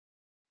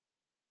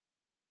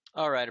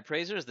All right,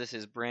 appraisers, this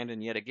is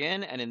Brandon yet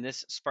again, and in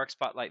this Spark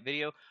Spotlight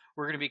video,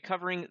 we're going to be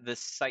covering the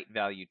site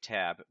value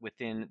tab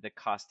within the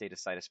cost data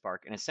side of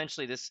Spark. And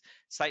essentially, this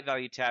site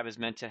value tab is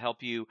meant to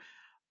help you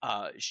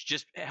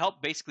just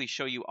help basically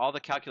show you all the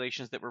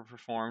calculations that were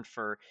performed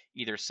for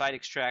either site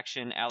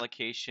extraction,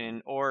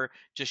 allocation, or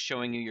just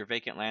showing you your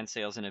vacant land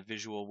sales in a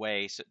visual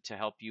way to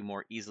help you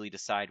more easily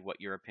decide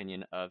what your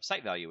opinion of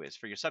site value is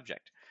for your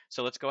subject.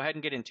 So let's go ahead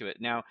and get into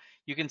it. Now,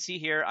 you can see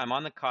here, I'm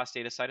on the cost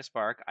data side of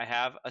Spark. I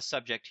have a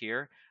subject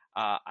here.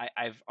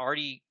 I've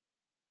already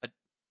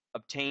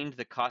obtained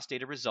the cost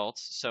data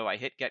results. So I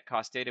hit get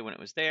cost data when it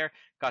was there,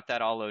 got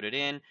that all loaded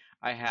in.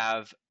 I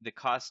have the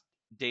cost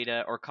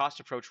data or cost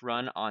approach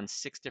run on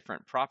 6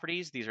 different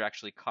properties. These are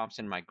actually comps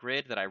in my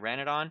grid that I ran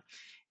it on.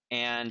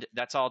 And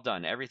that's all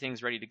done.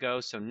 Everything's ready to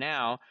go. So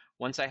now,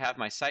 once I have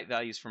my site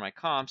values for my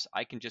comps,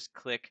 I can just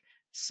click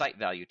Site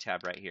Value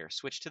tab right here.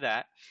 Switch to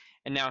that.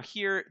 And now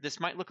here, this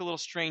might look a little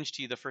strange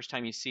to you the first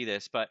time you see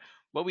this, but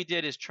what we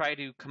did is try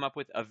to come up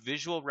with a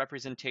visual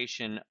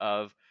representation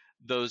of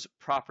those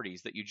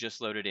properties that you just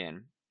loaded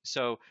in.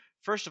 So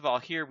first of all,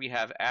 here we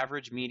have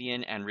average,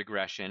 median, and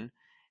regression.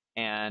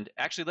 And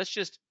actually,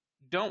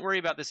 don't worry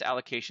about this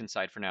allocation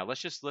side for now.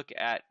 Let's just look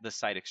at the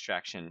site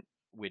extraction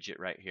widget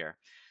right here.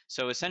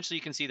 So essentially,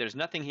 you can see there's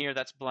nothing here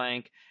that's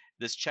blank.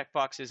 This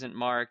checkbox isn't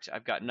marked.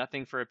 I've got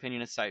nothing for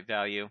opinion of site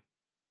value.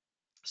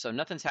 So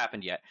nothing's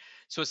happened yet.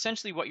 So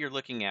essentially what you're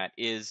looking at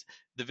is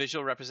the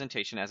visual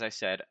representation, as I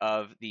said,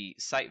 of the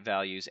site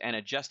values and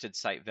adjusted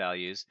site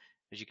values,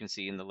 as you can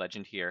see in the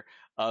legend here,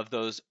 of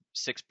those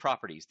 6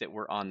 properties that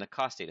were on the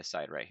cost data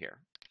side right here.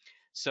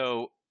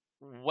 So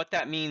what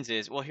that means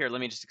is, well, here,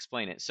 let me just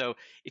explain it. So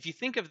if you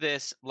think of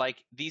this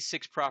like these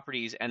 6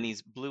 properties and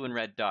these blue and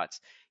red dots,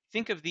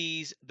 think of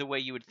these the way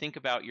you would think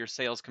about your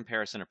sales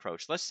comparison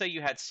approach. Let's say you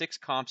had 6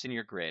 comps in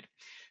your grid.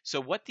 So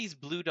what these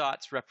blue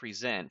dots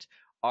represent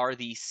are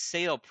the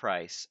sale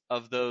price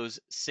of those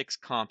 6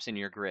 comps in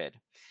your grid.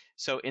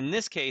 So in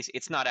this case,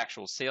 it's not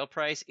actual sale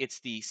price, it's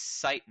the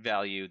site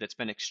value that's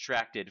been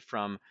extracted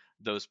from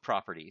those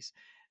properties.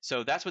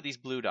 So that's what these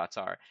blue dots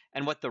are.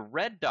 And what the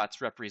red dots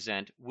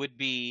represent would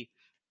be,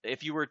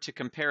 if you were to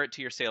compare it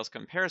to your sales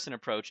comparison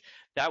approach,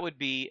 that would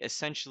be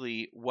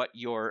essentially what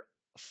your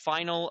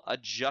final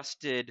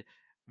adjusted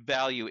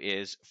value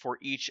is for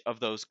each of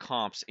those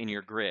comps in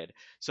your grid.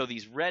 So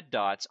these red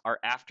dots are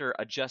after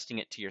adjusting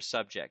it to your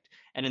subject.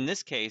 And in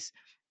this case,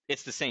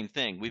 it's the same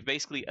thing. We've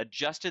basically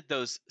adjusted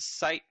those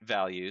site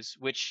values,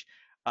 which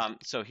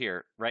so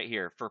here, right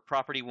here, for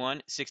property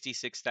 1,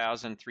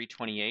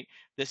 66,328,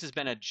 this has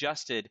been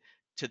adjusted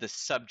to the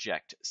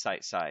subject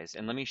site size.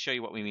 And let me show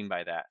you what we mean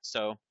by that.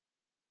 So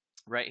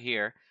right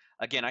here,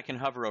 again, I can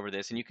hover over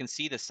this and you can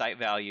see the site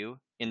value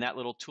in that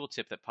little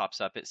tooltip that pops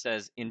up. It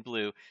says in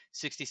blue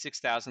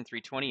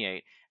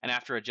 66,328, and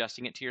after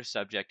adjusting it to your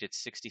subject,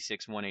 it's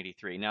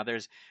 66,183. Now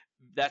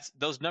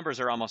those numbers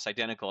are almost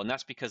identical, and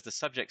that's because the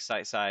subject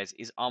site size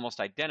is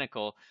almost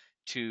identical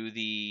to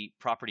the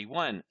property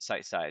 1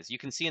 site size. You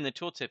can see in the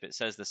tooltip it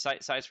says the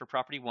site size for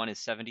property 1 is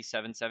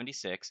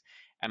 7776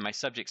 and my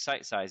subject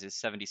site size is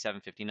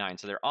 7759.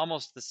 So they're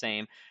almost the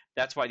same.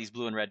 That's why these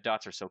blue and red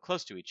dots are so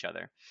close to each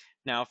other.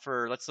 Now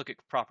let's look at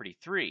property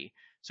 3.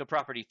 So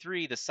property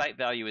 3, the site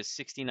value is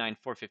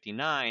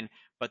 69,459,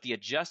 but the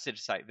adjusted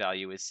site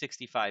value is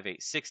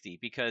 65,860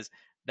 because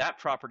that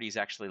property is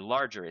actually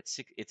larger. It's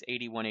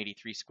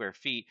 8183 square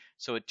feet.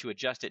 So to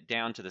adjust it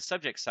down to the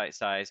subject site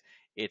size,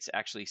 it's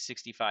actually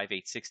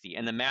 65,860.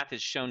 And the math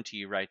is shown to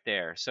you right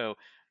there. So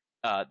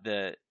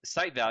the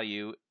site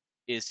value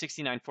is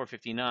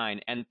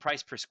 69,459, and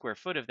price per square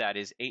foot of that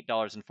is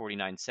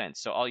 $8.49.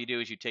 So all you do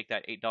is you take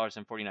that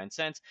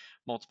 $8.49,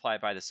 multiply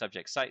it by the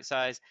subject site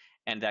size,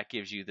 and that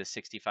gives you the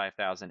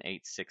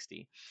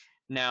 65,860.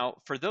 Now,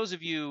 for those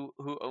of you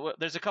who,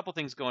 there's a couple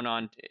things going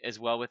on as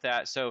well with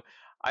that. So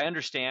I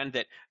understand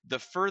that the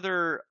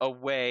further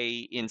away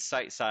in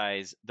site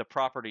size the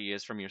property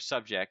is from your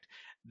subject,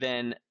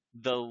 then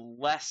the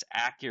less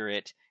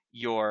accurate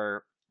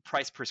your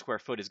price per square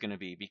foot is going to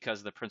be because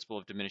of the principle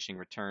of diminishing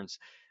returns.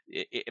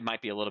 It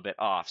might be a little bit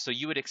off. So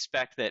you would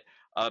expect that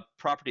a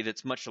property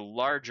that's much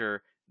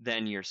larger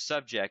than your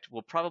subject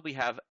will probably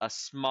have a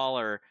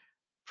smaller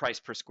price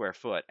per square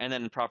foot. And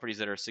then properties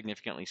that are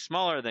significantly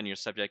smaller than your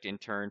subject in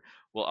turn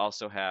will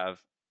also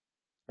have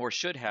or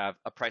should have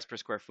a price per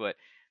square foot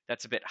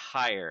that's a bit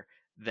higher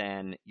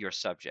than your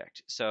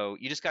subject. So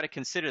you just got to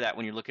consider that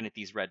when you're looking at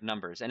these red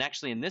numbers. And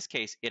actually in this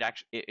case,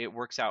 it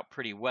works out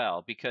pretty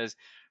well because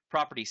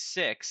property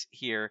 6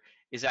 here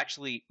is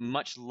actually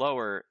much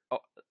lower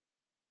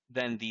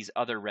than these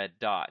other red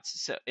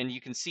dots. So, and you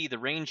can see the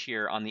range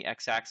here on the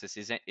x-axis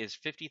is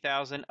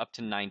 50,000 up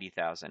to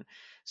 90,000.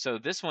 So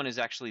this one is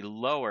actually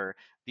lower.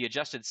 The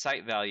adjusted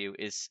site value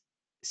is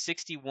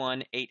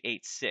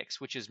 61,886,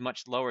 which is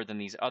much lower than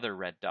these other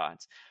red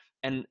dots.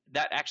 And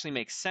that actually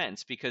makes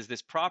sense because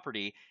this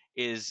property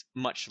is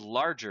much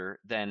larger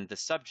than the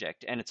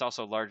subject, and it's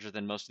also larger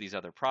than most of these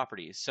other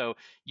properties. So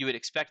you would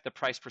expect the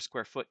price per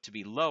square foot to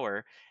be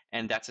lower,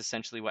 and that's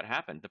essentially what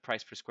happened. The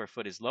price per square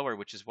foot is lower,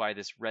 which is why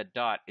this red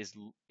dot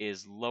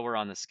is lower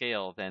on the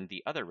scale than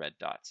the other red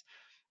dots.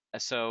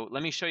 So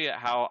let me show you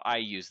how I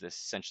use this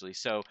essentially.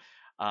 So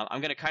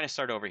I'm going to kind of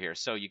start over here.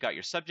 So you got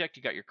your subject,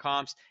 you got your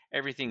comps,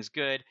 everything's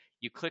good.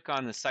 You click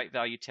on the site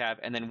value tab,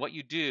 and then what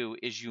you do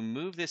is you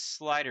move this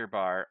slider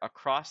bar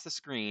across the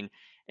screen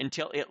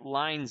until it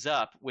lines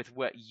up with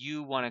what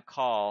you want to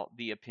call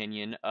the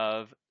opinion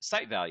of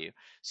site value.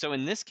 So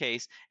in this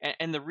case,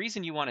 and the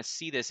reason you want to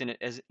see this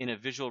in a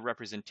visual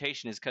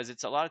representation is because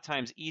it's a lot of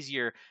times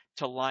easier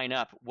to line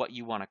up what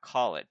you want to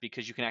call it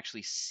because you can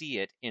actually see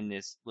it in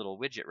this little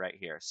widget right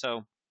here.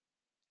 So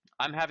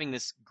I'm having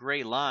this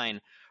gray line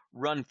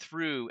run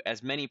through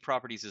as many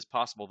properties as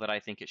possible that I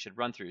think it should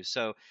run through.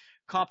 So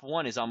comp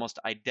 1 is almost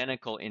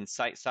identical in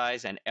site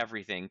size and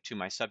everything to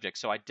my subject.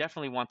 So I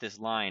definitely want this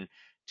line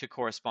to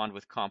correspond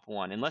with comp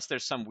 1, unless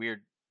there's some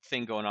weird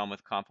thing going on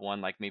with comp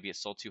 1, like maybe it's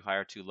sold too high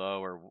or too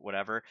low or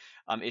whatever.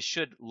 It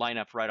should line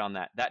up right on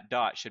that. That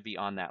dot should be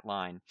on that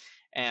line.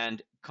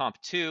 And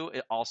comp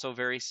 2, also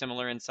very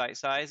similar in site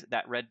size.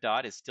 That red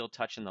dot is still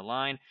touching the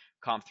line.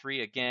 Comp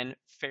 3, again,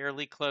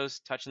 fairly close,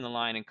 touching the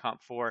line in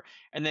comp 4.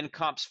 And then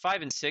comps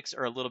 5 and 6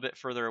 are a little bit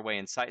further away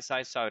in site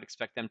size, so I would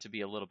expect them to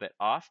be a little bit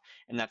off,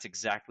 and that's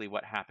exactly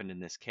what happened in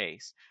this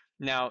case.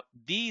 Now,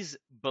 these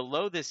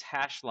below this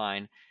hash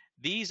line,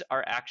 these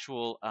are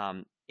actual,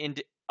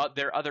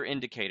 they're other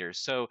indicators.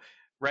 So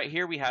right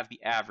here we have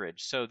the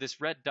average. So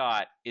this red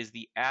dot is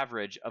the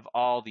average of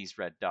all these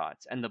red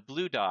dots, and the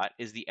blue dot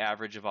is the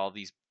average of all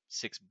these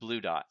 6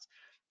 blue dots.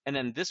 And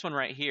then this one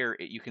right here,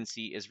 you can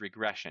see is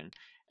regression.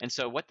 And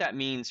so what that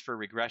means for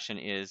regression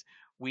is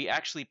we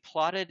actually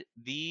plotted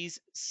these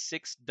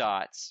 6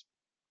 dots.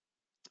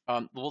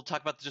 We'll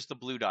talk about just the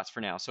blue dots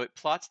for now. So it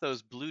plots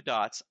those blue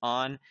dots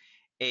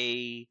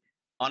a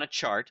on a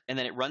chart, and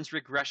then it runs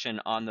regression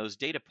on those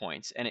data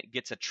points, and it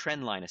gets a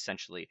trend line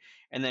essentially.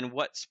 And then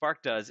what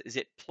Spark does is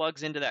it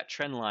plugs into that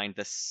trend line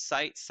the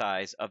site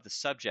size of the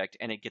subject,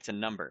 and it gets a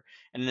number.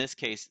 And in this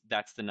case,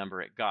 that's the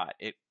number it got.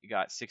 It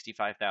got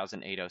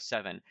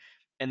 65,807.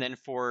 And then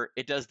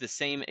it does the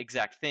same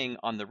exact thing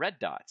on the red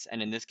dots.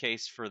 And in this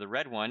case, for the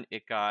red one,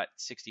 it got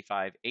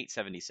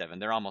 65,877.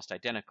 They're almost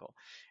identical.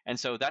 And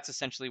so that's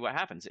essentially what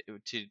happens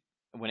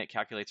when it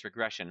calculates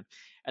regression.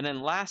 And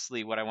then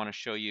lastly, what I want to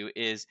show you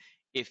is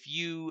if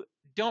you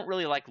don't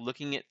really like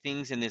looking at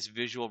things in this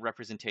visual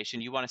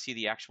representation, you want to see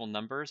the actual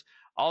numbers,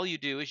 all you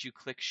do is you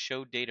click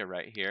Show Data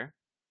right here.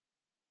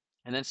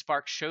 And then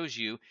Spark shows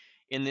you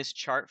in this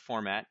chart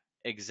format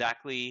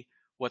exactly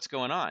what's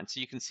going on.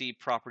 So you can see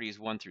properties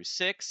 1 through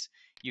 6.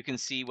 You can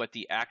see what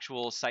the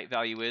actual site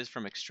value is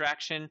from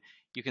extraction.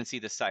 You can see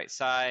the site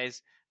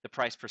size, the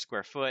price per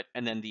square foot,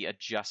 and then the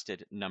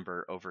adjusted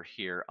number over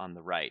here on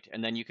the right.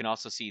 And then you can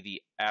also see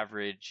the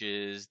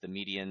averages, the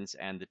medians,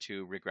 and the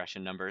 2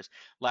 regression numbers.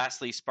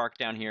 Lastly, Spark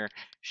down here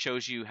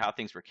shows you how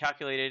things were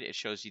calculated. It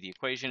shows you the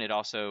equation. It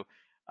also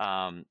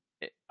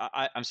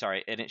I'm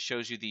sorry, and it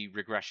shows you the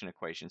regression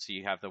equation. So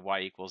you have the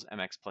y equals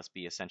mx plus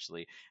b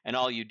essentially. And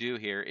all you do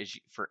here is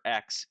for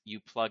x,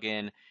 you plug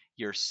in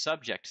your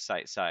subject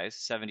site size,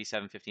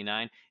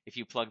 7759. If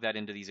you plug that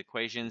into these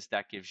equations,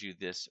 that gives you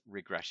this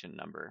regression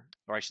number,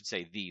 or I should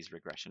say these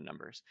regression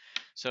numbers.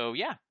 So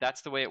yeah,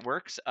 that's the way it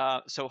works.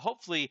 So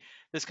hopefully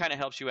this kind of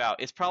helps you out.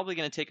 It's probably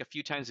going to take a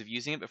few times of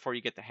using it before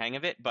you get the hang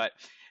of it, but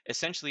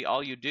essentially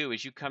all you do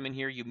is you come in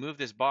here, you move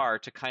this bar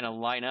to kind of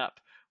line up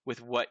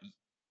with what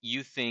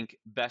you think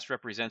best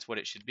represents what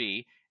it should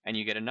be, and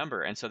you get a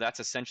number. And so that's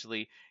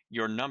essentially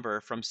your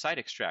number from site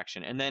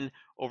extraction. And then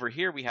over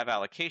here we have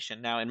allocation.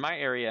 Now in my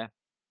area,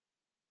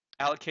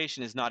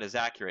 allocation is not as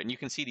accurate, and you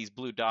can see these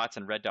blue dots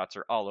and red dots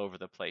are all over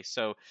the place.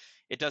 So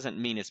it doesn't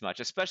mean as much,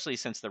 especially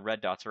since the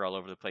red dots are all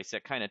over the place.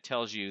 That kind of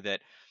tells you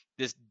that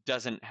this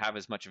doesn't have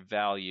as much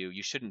value.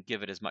 You shouldn't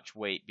give it as much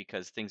weight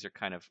because things are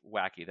kind of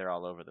wacky. They're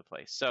all over the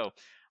place. So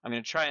I'm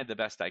going to try it the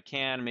best I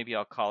can. Maybe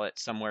I'll call it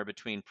somewhere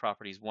between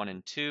properties 1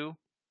 and 2.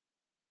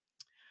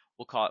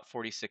 We'll call it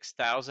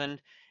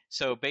 46,000.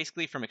 So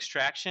basically from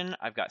extraction,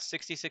 I've got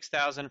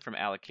 66,000. From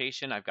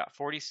allocation, I've got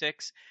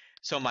 46.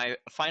 So my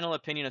final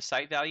opinion of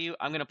site value,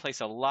 I'm going to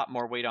place a lot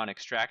more weight on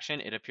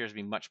extraction. It appears to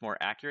be much more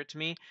accurate to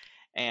me.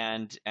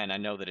 And I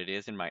know that it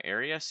is in my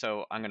area,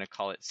 so I'm going to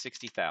call it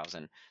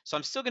 60,000. So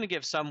I'm still going to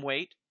give some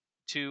weight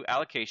to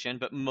allocation,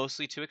 but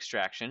mostly to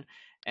extraction,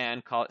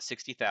 and call it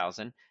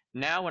 60,000.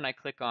 Now when I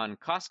click on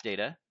cost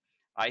data,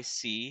 I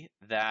see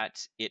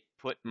that it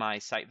put my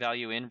site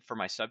value in for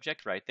my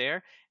subject right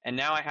there. And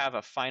now I have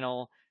a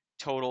final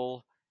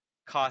total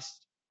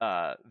cost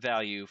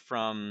value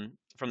from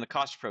the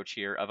cost approach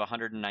here of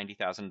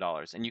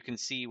 $190,000. And you can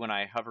see when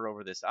I hover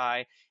over this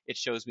eye, it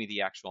shows me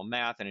the actual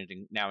math, and it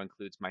now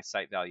includes my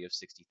site value of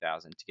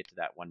 60,000 to get to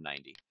that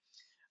 190.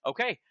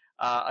 Okay.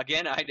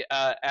 Again,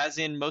 as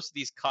in most of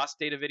these cost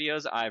data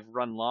videos, I've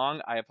run long.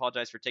 I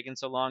apologize for taking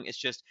so long. It's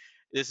just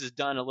This is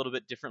done a little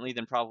bit differently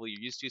than probably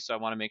you're used to, so I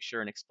want to make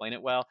sure and explain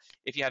it well.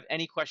 If you have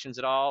any questions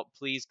at all,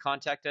 please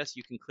contact us.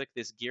 You can click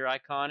this gear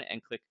icon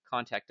and click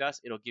Contact Us.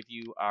 It'll give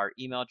you our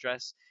email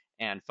address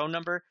and phone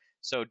number,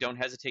 so don't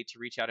hesitate to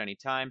reach out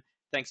anytime.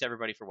 Thanks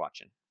everybody for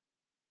watching.